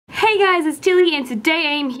guys, it's Tilly and today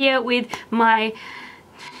I am here with my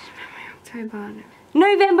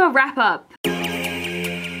November wrap-up.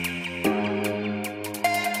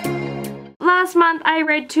 Last month I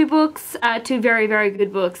read two books, two very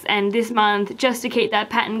good books, and this month, just to keep that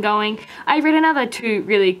pattern going, I read another two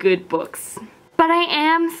really good books. But I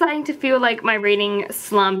am starting to feel like my reading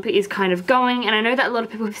slump is kind of going, and I know that a lot of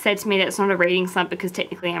people have said to me that it's not a reading slump because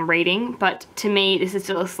technically I'm reading, but to me this is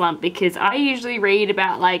still a slump because I usually read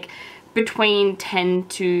about like between 10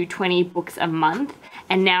 to 20 books a month,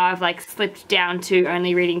 and now I've like slipped down to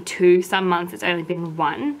only reading 2. Some months it's only been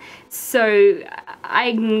 1. So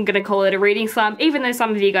I'm gonna call it a reading slump, even though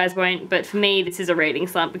some of you guys won't, but for me this is a reading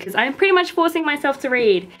slump because I'm pretty much forcing myself to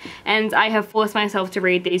read, and I have forced myself to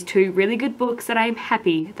read these two really good books that I'm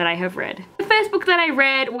happy that I have read. The first book that I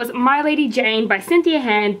read was My Lady Jane by Cynthia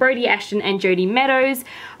Hand, Brodie Ashton and Jodie Meadows.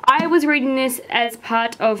 I was reading this as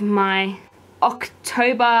part of my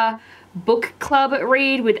October book club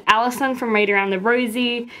read with Alison from Read Around the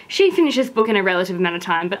Rosie. She finished this book in a relative amount of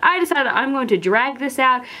time, but I decided I'm going to drag this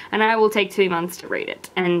out and I will take 2 months to read it.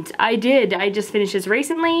 And I did. I just finished this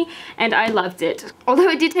recently and I loved it. Although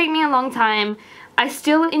it did take me a long time, I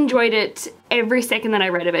still enjoyed it every second that I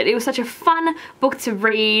read of it. It was such a fun book to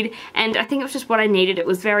read, and I think it was just what I needed. It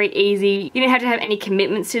was very easy. You didn't have to have any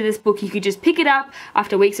commitments to this book. You could just pick it up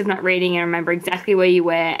after weeks of not reading and remember exactly where you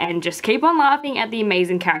were and just keep on laughing at the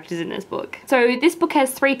amazing characters in this book. So this book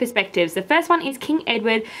has 3 perspectives. The first one is King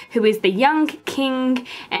Edward, who is the young king,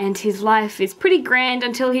 and his life is pretty grand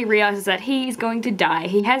until he realizes that he is going to die.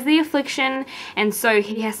 He has the affliction, and so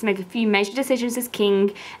he has to make a few major decisions as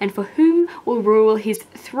king, and for whom will rule his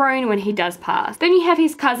throne when he does pass. Then you have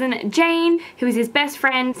his cousin Jane, who is his best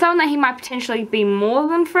friend, someone that he might potentially be more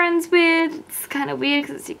than friends with. It's kind of weird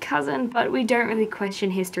because it's your cousin, but we don't really question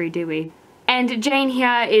history, do we? And Jane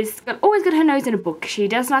here is always got her nose in a book. She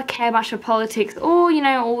does not care much for politics or, you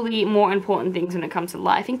know, all the more important things when it comes to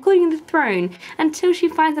life, including the throne, until she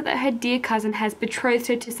finds out that her dear cousin has betrothed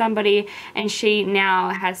her to somebody and she now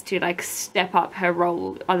has to like step up her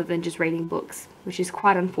role other than just reading books, which is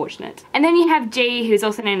quite unfortunate. And then you have G, who's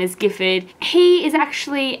also known as Gifford. He is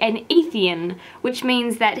actually an Ethian, which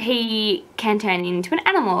means that he can turn into an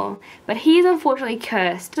animal, but he is unfortunately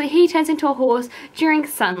cursed. So he turns into a horse during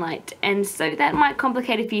sunlight, and so that might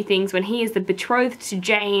complicate a few things when he is the betrothed to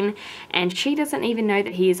Jane, and she doesn't even know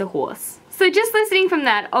that he is a horse. So just listening from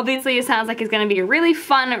that, obviously it sounds like it's going to be a really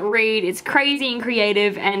fun read. It's crazy and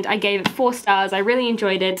creative, and I gave it 4 stars. I really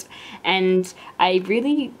enjoyed it, and I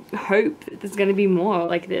really hope that there's going to be more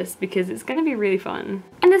like this because it's going to be really fun.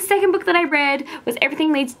 And the second book that I read was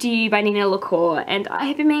Everything Leads to You by Nina LaCour, and I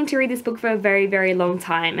have been meaning to read this book for a very long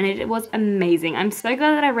time, and it was amazing. I'm so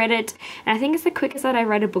glad that I read it, and I think it's the quickest that I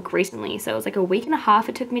read a book recently. So it was like a week and a half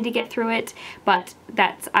it took me to get through it, but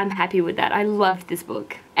I'm happy with that. I loved this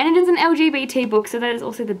book. And it is an LGBT book, so that is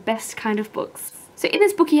also the best kind of books. So in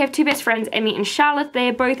this book you have 2 best friends, Emmy and Charlotte. They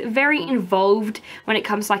are both very involved when it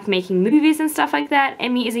comes to like making movies and stuff like that.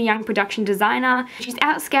 Emmy is a young production designer. She's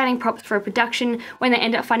out scouting props for a production when they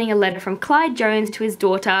end up finding a letter from Clyde Jones to his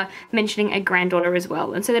daughter mentioning a granddaughter as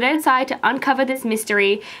well. And so they decide to uncover this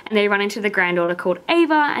mystery, and they run into the granddaughter called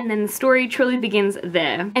Ava, and then the story truly begins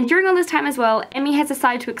there. And during all this time as well, Emmy has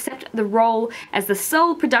decided to accept the role as the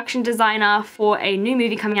sole production designer for a new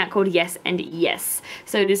movie coming out called Yes and Yes.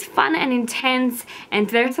 So it is fun and intense, and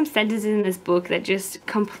there are some sentences in this book that just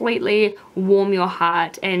completely warm your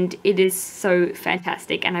heart, and it is so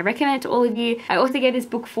fantastic, and I recommend it to all of you. I also gave this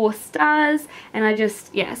book 4 stars, and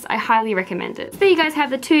yes, I highly recommend it. So there you guys have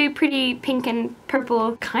the 2 pretty pink and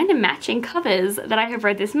purple kind of matching covers that I have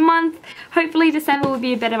read this month. Hopefully December will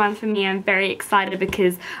be a better month for me. I'm very excited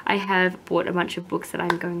because I have bought a bunch of books that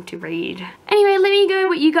I'm going to read. Anyway, let me know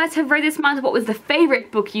what you guys have read this month, what was the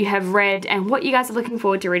favorite book you have read, and what you guys are looking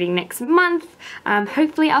forward to reading next month.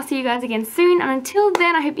 Hopefully I'll see you guys again soon, and until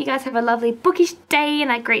then I hope you guys have a lovely bookish day and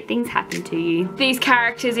that great things happen to you. These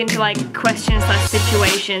characters into like questions /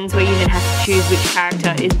 situations where you then have to choose which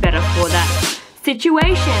character is better for that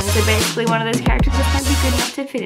situation. So basically one of those characters is going to be good enough to fit